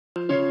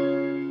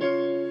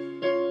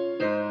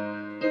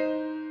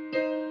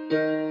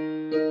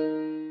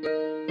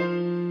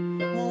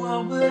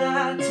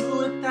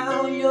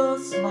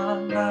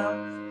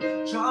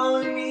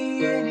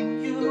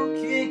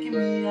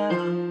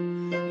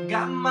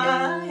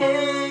my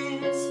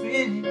head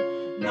spinning.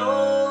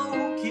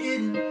 No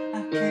kidding,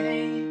 I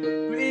can't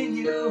bring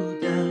you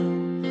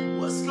down.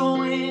 What's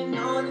going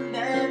on in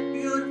that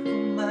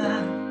beautiful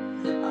mind?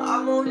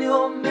 I'm on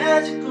your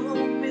magical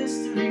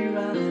mystery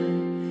ride,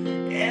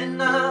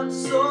 and I'm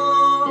so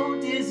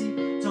dizzy,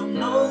 don't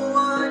know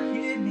what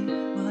hit me,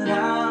 but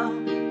I'll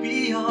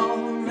be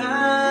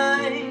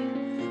alright.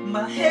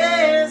 My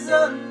head's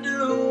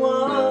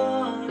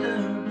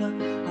underwater, but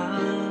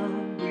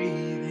I'm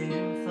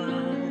breathing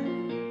fine.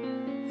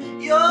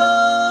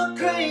 You're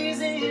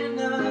crazy and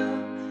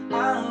I'm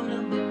out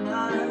of my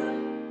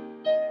mind,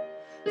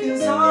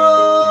 'cause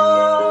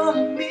all of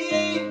me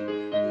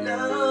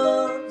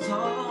loves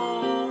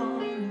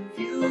all of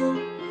you.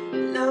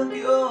 Love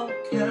your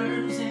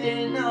curves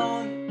and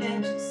all your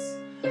edges,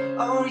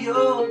 all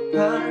your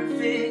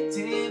perfect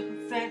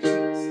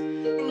imperfections,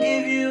 and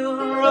give your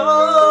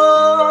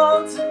all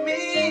to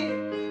me.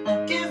 I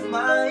give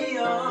my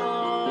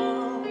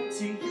all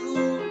to you.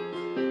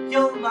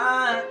 You're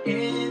my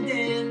end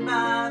and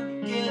my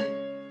beginning,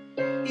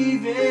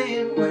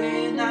 even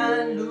when I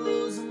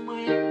lose and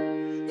win,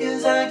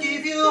 'cause I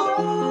give you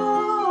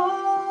all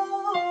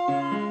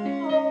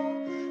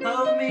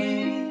of me,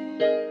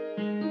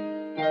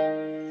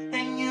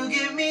 and you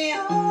give me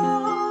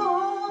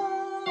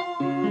all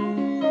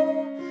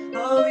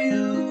of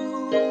you.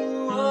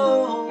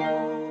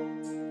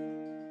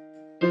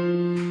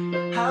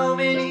 How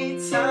many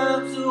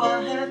times do I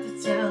have to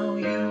tell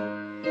you?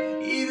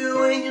 Even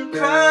when you're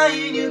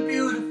crying, you're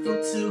beautiful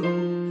too.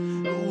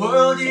 The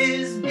world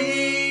is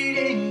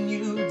beating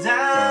you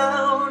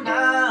down.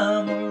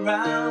 I'm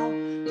around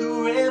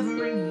through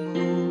every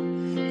move.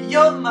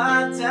 You're my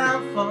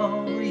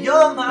downfall,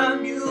 you're my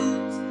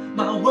muse,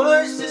 my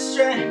worst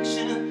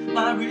distraction,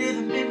 my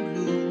rhythm and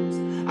blues.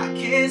 I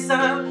can't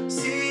stop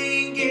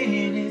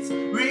singing, it's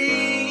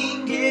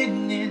ringing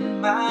in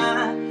my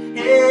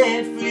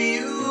head for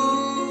you.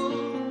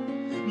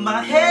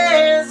 My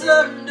head's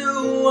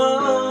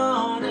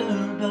underwater,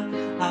 but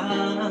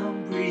I'm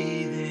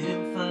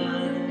breathing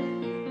fine.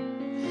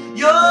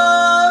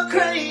 You're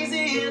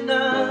crazy and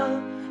I'm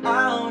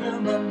out of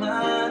my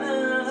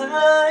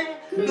mind,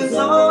 'cause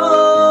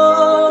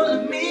all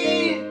of me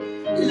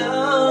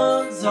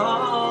loves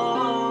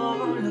all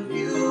of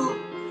you.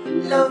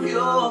 Love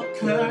your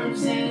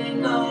curves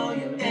and all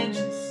your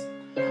edges,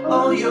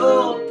 all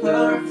your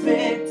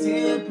perfect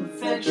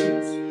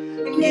imperfections,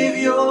 and give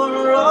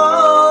your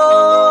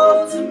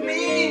all to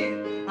me.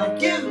 I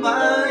give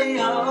my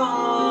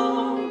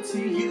all to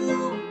you.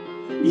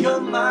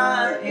 You're my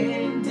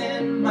end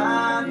and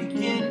my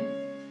beginning,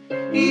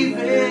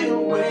 even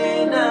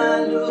when I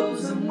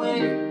lose and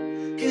win,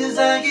 'cause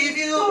I give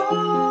you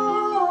all